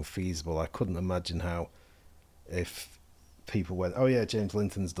becoming unfeasible. I couldn't imagine how, if people went, oh yeah, James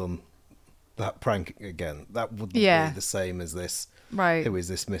Linton's done that prank again, that wouldn't be the same as this. Right. Who is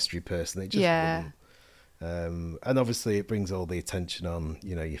this mystery person? It just wouldn't. And obviously it brings all the attention on,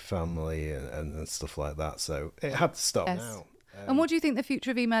 you know, your family and stuff like that. So it had to stop now. And what do you think the future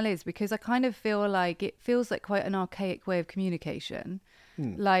of email is? Because I kind of feel like it feels like quite an archaic way of communication.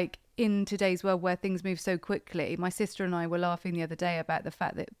 Like in today's world where things move so quickly, my sister and I were laughing the other day about the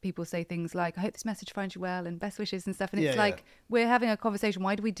fact that people say things like, I hope this message finds you well and best wishes and stuff. And it's like, we're having a conversation.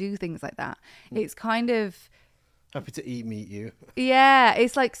 Why do we do things like that? It's kind of... Happy to meet you. Yeah,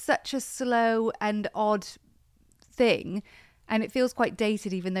 it's like such a slow and odd thing. And it feels quite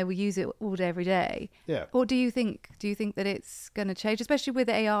dated, even though we use it all day, every day. Yeah. Or do you think that it's going to change, especially with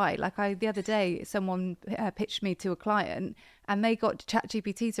AI? Like the other day, someone pitched me to a client, and they got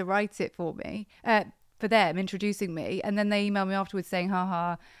ChatGPT to write it for me, for them, introducing me, and then they emailed me afterwards saying,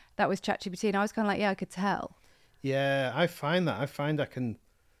 "Haha, that was ChatGPT," and I was kind of like, "Yeah, I could tell." Yeah, I find I can.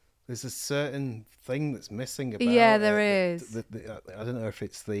 There's a certain thing that's missing about. Yeah, there is. I don't know if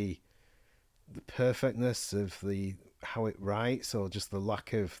it's the perfectness of how it writes, or just the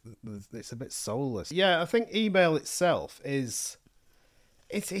lack of, it's a bit soulless. Yeah, I think email itself it's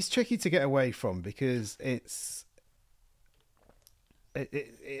tricky to get away from, because it's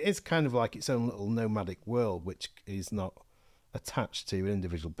kind of like its own little nomadic world, which is not attached to an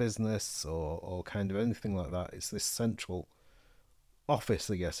individual business or kind of anything like that. It's this central office,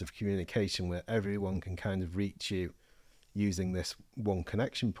 I guess, of communication where everyone can kind of reach you using this one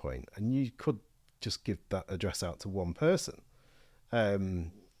connection point, and you could just give that address out to one person,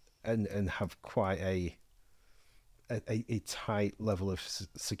 and have quite a tight level of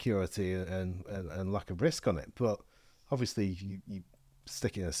security and lack of risk on it. But obviously you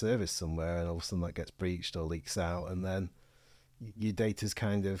stick it in a service somewhere, and all of a sudden that gets breached or leaks out, and then your data's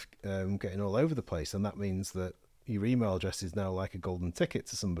kind of getting all over the place, and that means that your email address is now like a golden ticket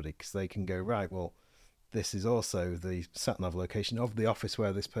to somebody, because they can go, right, well, this is also the sat-nav location of the office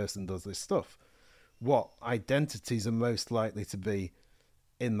where this person does this stuff. What identities are most likely to be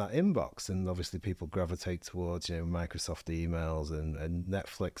in that inbox? And obviously people gravitate towards, you know, Microsoft emails and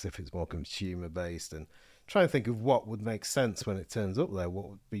Netflix if it's more consumer based, and try and think of what would make sense when it turns up there, what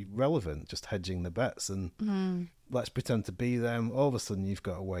would be relevant, just hedging the bets, and let's pretend to be them. All of a sudden you've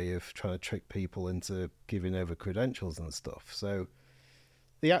got a way of trying to trick people into giving over credentials and stuff. So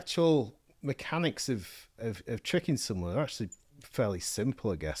the actual mechanics of tricking someone are actually fairly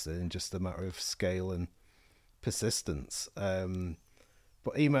simple, I guess, in just a matter of scale and persistence.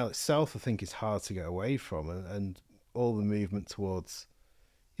 But email itself, I think, is hard to get away from, and all the movement towards,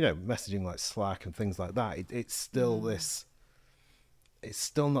 you know, messaging like Slack and things like that, it's still it's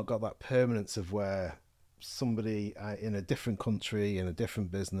still not got that permanence of where somebody in a different country, in a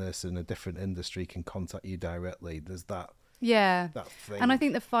different business, in a different industry can contact you directly. There's that. Yeah. That thing. And I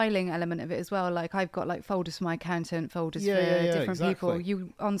think the filing element of it as well, like I've got like folders for my accountant, folders for different people.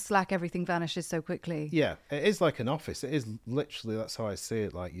 You on Slack, everything vanishes so quickly. Yeah, it is like an office. It is literally, that's how I see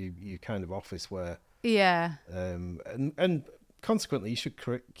it, like you kind of office where... Yeah. And consequently, you should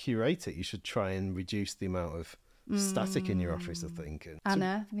curate it. You should try and reduce the amount of static in your office, I think. And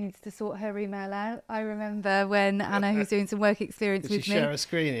Anna needs to sort her email out. I remember when Anna, who's doing some work experience with me, share a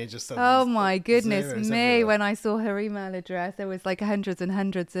screen, it just oh my goodness me, everywhere. When I saw her email address, there was like hundreds and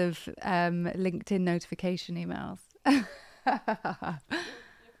hundreds of LinkedIn notification emails.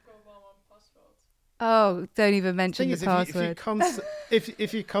 Oh, don't even mention the password.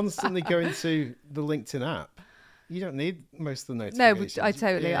 If you constantly go into the LinkedIn app, you don't need most of the notifications. No, I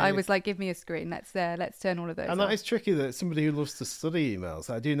totally. I was like, give me a screen. Let's turn all of those. And that is tricky. That somebody who loves to study emails,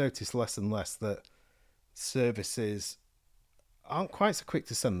 I do notice less and less that services aren't quite so quick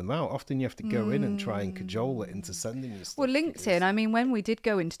to send them out. Often you have to go in and try and cajole it into sending you stuff. Well, LinkedIn, I mean, when we did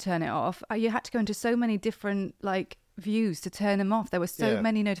go in to turn it off, you had to go into so many different like views to turn them off. There were so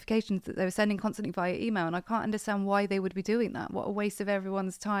many notifications that they were sending constantly via email, and I can't understand why they would be doing that. What a waste of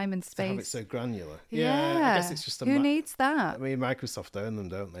everyone's time and space. To have it so granular. Yeah, I guess it's just who needs that? I mean, Microsoft own them,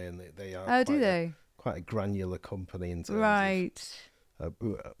 don't they? And they are. Oh, do they? Quite a granular company in terms of,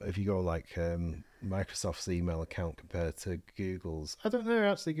 if you go like Microsoft's email account compared to Google's, I don't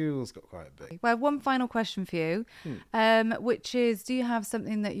know, actually Google's got quite a big. Well, I have one final question for you, which is, do you have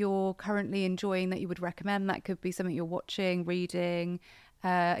something that you're currently enjoying that you would recommend? That could be something you're watching, reading,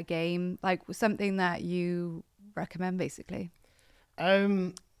 a game, like something that you recommend basically.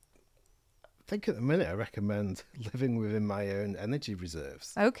 think at the minute I recommend living within my own energy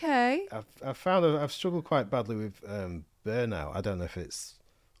reserves. Okay. I've found I've struggled quite badly with burnout. I don't know if it's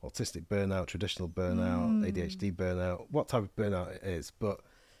autistic burnout, traditional burnout, ADHD burnout, what type of burnout it is, but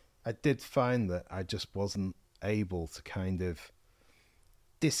I did find that I just wasn't able to kind of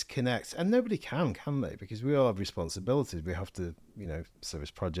disconnect, and nobody can they? Because we all have responsibilities. We have to,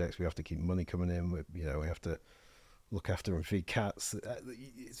 service projects. We have to keep money coming in. We have to look after and feed cats.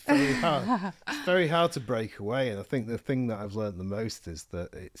 It's very hard. It's very hard to break away. And I think the thing that I've learned the most is that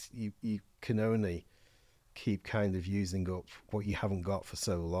it's you can only keep kind of using up what you haven't got for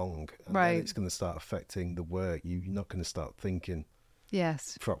so long, and then it's going to start affecting the work. You're not going to start thinking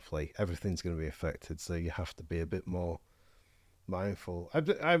properly. Everything's going to be affected. So you have to be a bit more mindful.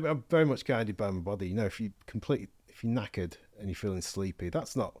 I'm very much guided by my body. If you're knackered and you're feeling sleepy,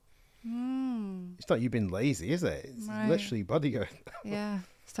 that's not. It's not you being lazy, is it? It's literally your body going. Yeah,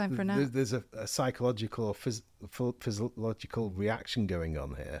 it's time for a nap. There's a psychological or physiological reaction going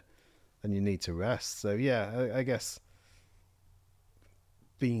on here, and you need to rest. So I guess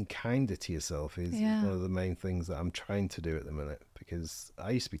being kinder to yourself is one of the main things that I'm trying to do at the minute, because I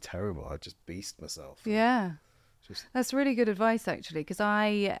used to be terrible. I'd just beast myself. Yeah. That's really good advice, actually, because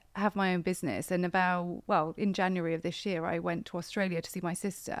I have my own business, and in January of this year, I went to Australia to see my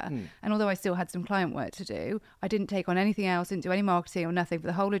sister. And although I still had some client work to do, I didn't take on anything else, didn't do any marketing or nothing for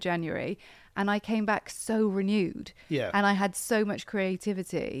the whole of January. And I came back so renewed. Yeah. And I had so much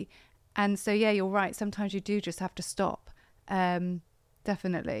creativity. And so, you're right. Sometimes you do just have to stop.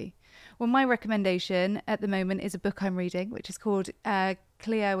 Definitely. Well, my recommendation at the moment is a book I'm reading, which is called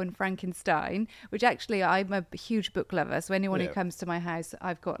Cleo and Frankenstein, which actually I'm a huge book lover. So anyone who comes to my house,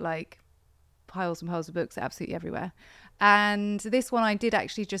 I've got like piles and piles of books absolutely everywhere. And this one I did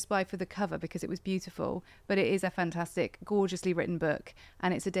actually just buy for the cover because it was beautiful, but it is a fantastic, gorgeously written book,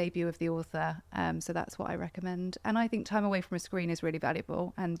 and it's a debut of the author. So that's what I recommend. And I think time away from a screen is really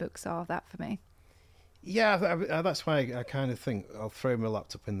valuable, and books are that for me. Yeah, that's why I kind of think I'll throw my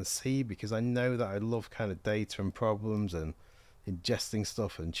laptop in the sea, because I know that I love kind of data and problems and ingesting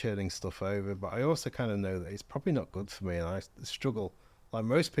stuff and churning stuff over. But I also kind of know that it's probably not good for me, and I struggle, like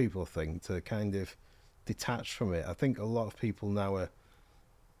most people think, to kind of detach from it. I think a lot of people now are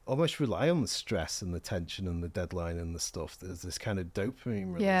almost rely on the stress and the tension and the deadline and the stuff. There's this kind of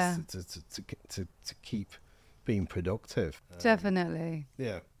dopamine release to keep being productive. Definitely.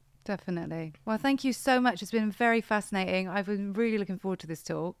 Yeah. Definitely. Well, thank you so much. It's been very fascinating. I've been really looking forward to this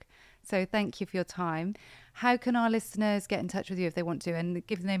talk. So thank you for your time. How can our listeners get in touch with you if they want to, and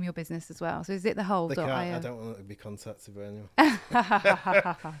give the name of your business as well? So is it thehole.io? I don't want to be contacted by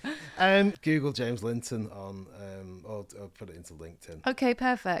anyone. Google James Linton on, or put it into LinkedIn. Okay,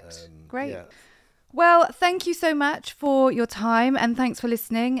 perfect. Great. Yeah. Well, thank you so much for your time, and thanks for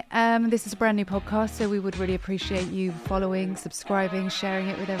listening. This is a brand new podcast, so we would really appreciate you following, subscribing, sharing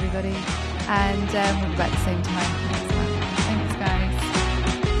it with everybody. And we'll be back at the same time